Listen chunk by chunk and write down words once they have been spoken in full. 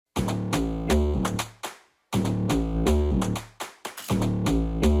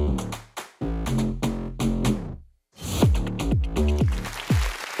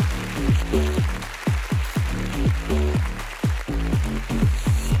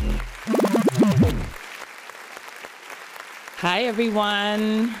Hi,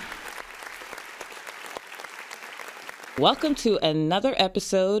 everyone. Welcome to another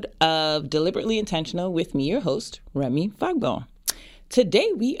episode of Deliberately Intentional with me, your host, Remi Fagbohun.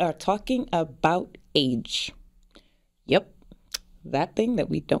 Today, we are talking about age. Yep, that thing that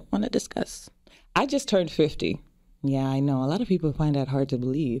we don't want to discuss. I just turned 50. Yeah, I know. A lot of people find that hard to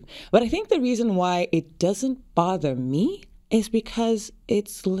believe. But I think the reason why it doesn't bother me is because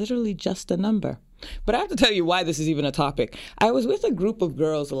it's literally just a number. But I have to tell you why this is even a topic. I was with a group of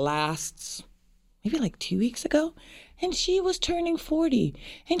girls maybe like 2 weeks ago, and she was turning 40,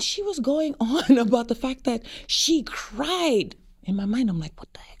 and she was going on about the fact that she cried. In my mind, I'm like,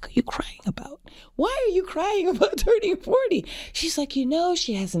 what the heck are you crying about? Why are you crying about turning 40? She's like,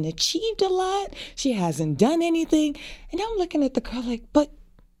 she hasn't achieved a lot. She hasn't done anything. And I'm looking at the girl like, but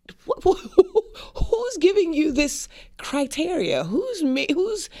who's giving you this criteria?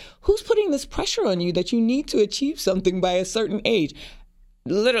 Who's putting this pressure on you that you need to achieve something by a certain age?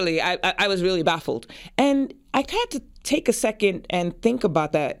 Literally, I was really baffled. And I had to take a second and think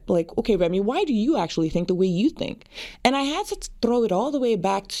about that. Like, okay, Remi, why do you actually think the way you think? And I had to throw it all the way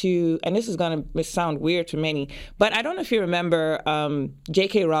back to, and this is going to sound weird to many, but I don't know if you remember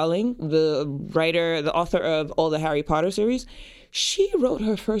J.K. Rowling, the author of all the Harry Potter series. She wrote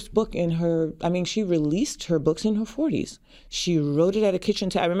her first book she released her books in her 40s. She wrote it at a kitchen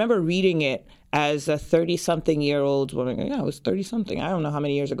table. I remember reading it as a 30-something-year-old woman. Yeah, I was 30-something. I don't know how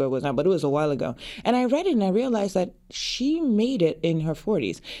many years ago it was now, but it was a while ago. And I read it and I realized that she made it in her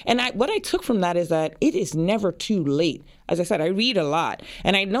 40s. And what I took from that is that it is never too late. As I said, I read a lot.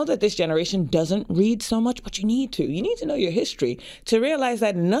 And I know that this generation doesn't read so much, but you need to. You need to know your history to realize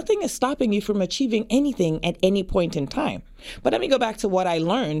that nothing is stopping you from achieving anything at any point in time. But let me go back to what I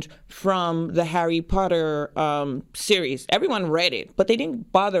learned from the Harry Potter series. Everyone read it, but they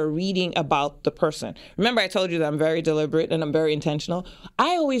didn't bother reading about the person. Remember, I told you that I'm very deliberate and I'm very intentional.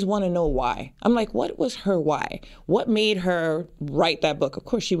 I always want to know why. I'm like, what was her why? What made her write that book? Of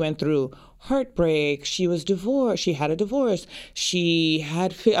course, she went through heartbreak. She was divorced. She had a divorce. She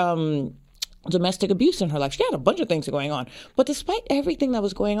had domestic abuse in her life. She had a bunch of things going on. But despite everything that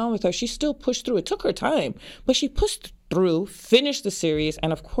was going on with her, she still pushed through. It took her time, but she pushed through, finished the series,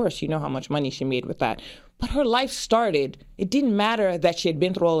 and of course, you know how much money she made with that. But her life started. It didn't matter that she had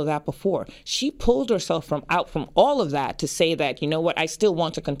been through all of that before. She pulled herself out from all of that to say that, you know what, I still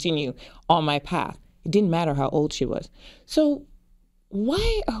want to continue on my path. It didn't matter how old she was. So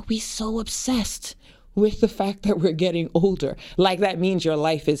why are we so obsessed with the fact that we're getting older? Like that means your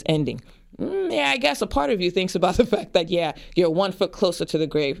life is ending. Yeah, I guess a part of you thinks about the fact that, you're 1 foot closer to the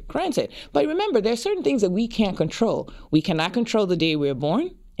grave. Granted. But remember, there are certain things that we can't control. We cannot control the day we're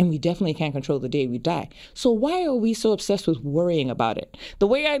born, and we definitely can't control the day we die. So why are we so obsessed with worrying about it? The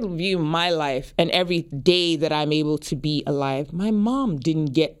way I view my life and every day that I'm able to be alive, my mom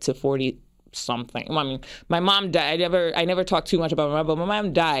didn't get to 40 something. I mean, my mom died. I never talked too much about my mom, but my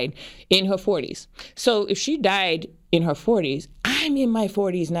mom died in her 40s. So if she died in her 40s, I'm in my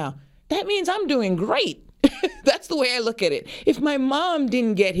 40s now. That means I'm doing great. That's the way I look at it. If my mom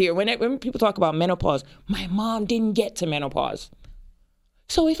didn't get here, when people talk about menopause, my mom didn't get to menopause.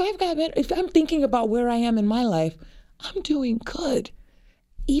 So if I'm thinking about where I am in my life, I'm doing good.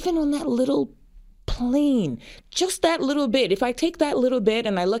 Even on that little plane, just that little bit. If I take that little bit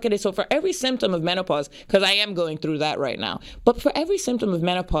and I look at it, so for every symptom of menopause, because I am going through that right now, but for every symptom of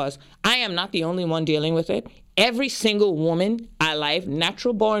menopause, I am not the only one dealing with it. Every single woman alive,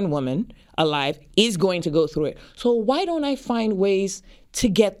 natural born woman alive, is going to go through it. So why don't I find ways to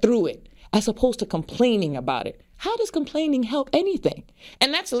get through it as opposed to complaining about it? How does complaining help anything?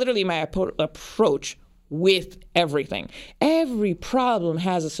 And that's literally my approach with everything. Every problem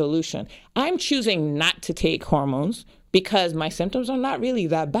has a solution. I'm choosing not to take hormones because my symptoms are not really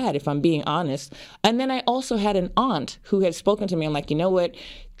that bad, if I'm being honest. And then I also had an aunt who had spoken to me. I'm like, you know what?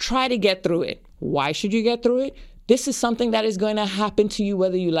 Try to get through it. Why should you get through it? This is something that is going to happen to you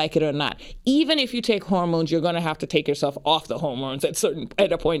whether you like it or not. Even if you take hormones, you're going to have to take yourself off the hormones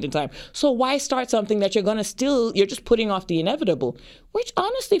at a point in time. So why start something that you're just putting off the inevitable? Which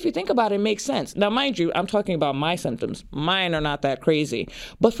honestly, if you think about it, makes sense. Now, mind you, I'm talking about my symptoms. Mine are not that crazy.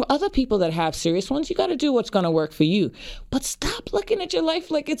 But for other people that have serious ones, you got to do what's going to work for you. But stop looking at your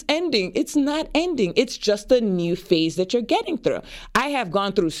life like it's ending. It's not ending. It's just a new phase that you're getting through. I have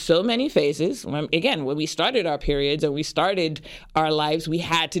gone through so many phases. Again, when we started our periods and we started our lives, we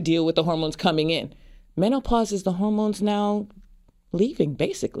had to deal with the hormones coming in. Menopause is the hormones now leaving,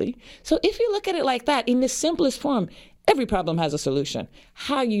 basically. So if you look at it like that, in the simplest form, every problem has a solution.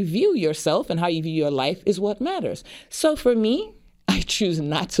 How you view yourself and how you view your life is what matters. So for me, I choose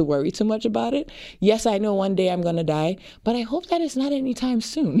not to worry too much about it. Yes, I know one day I'm going to die, but I hope that it's not anytime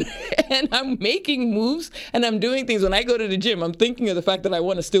soon. And I'm making moves and I'm doing things. When I go to the gym, I'm thinking of the fact that I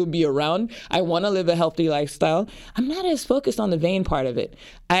want to still be around. I want to live a healthy lifestyle. I'm not as focused on the vain part of it.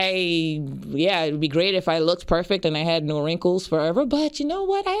 It would be great if I looked perfect and I had no wrinkles forever, but you know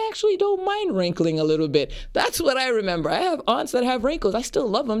what? I actually don't mind wrinkling a little bit. That's what I remember. I have aunts that have wrinkles. I still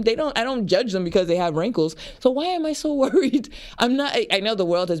love them. I don't judge them because they have wrinkles. So why am I so worried? I know the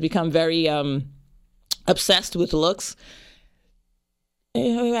world has become very obsessed with looks.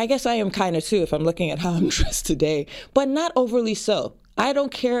 I guess I am kind of too if I'm looking at how I'm dressed today, but not overly so. I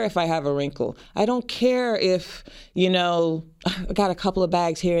don't care if I have a wrinkle. I don't care if, I got a couple of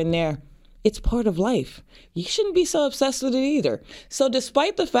bags here and there. It's part of life. You shouldn't be so obsessed with it either. So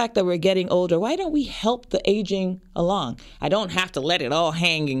despite the fact that we're getting older, why don't we help the aging along? I don't have to let it all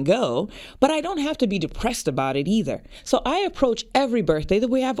hang and go, but I don't have to be depressed about it either. So I approach every birthday the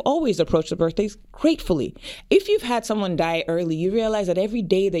way I've always approached the birthdays, gratefully. If you've had someone die early, you realize that every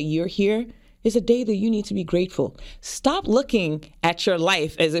day that you're here is a day that you need to be grateful. Stop looking at your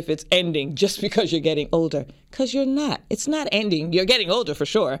life as if it's ending just because you're getting older, because you're not. It's not ending. You're getting older for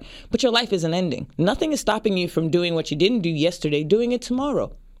sure, but your life isn't ending. Nothing is stopping you from doing what you didn't do yesterday, doing it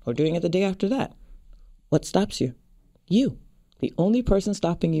tomorrow, or doing it the day after that. What stops you? You. The only person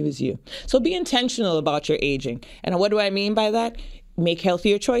stopping you is you. So be intentional about your aging. And what do I mean by that? Make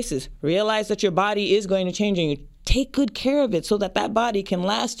healthier choices. Realize that your body is going to change and you take good care of it so that body can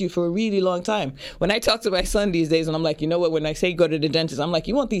last you for a really long time. When I talk to my son these days and I'm like, you know what, when I say go to the dentist, I'm like,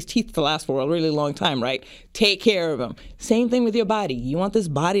 you want these teeth to last for a really long time, right? Take care of them. Same thing with your body. You want this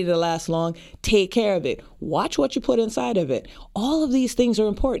body to last long, take care of it. Watch what you put inside of it. All of these things are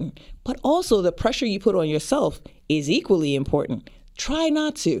important, but also the pressure you put on yourself is equally important. Try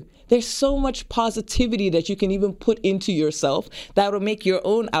not to. There's so much positivity that you can even put into yourself that will make your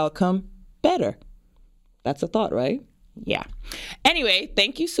own outcome better. That's a thought, right? Yeah. Anyway,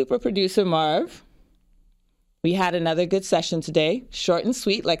 thank you, super producer Marv. We had another good session today. Short and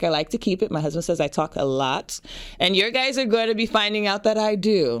sweet, like I like to keep it. My husband says I talk a lot. And your guys are going to be finding out that I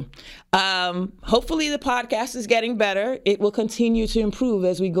do. Hopefully the podcast is getting better. It will continue to improve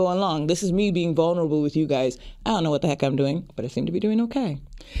as we go along. This is me being vulnerable with you guys. I don't know what the heck I'm doing, but I seem to be doing okay.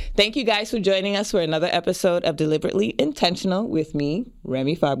 Thank you guys for joining us for another episode of Deliberately Intentional with me,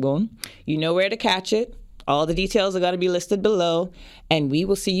 Remi Fagbohun. You know where to catch it. All the details are going to be listed below, and we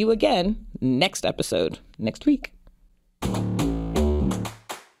will see you again next episode, next week.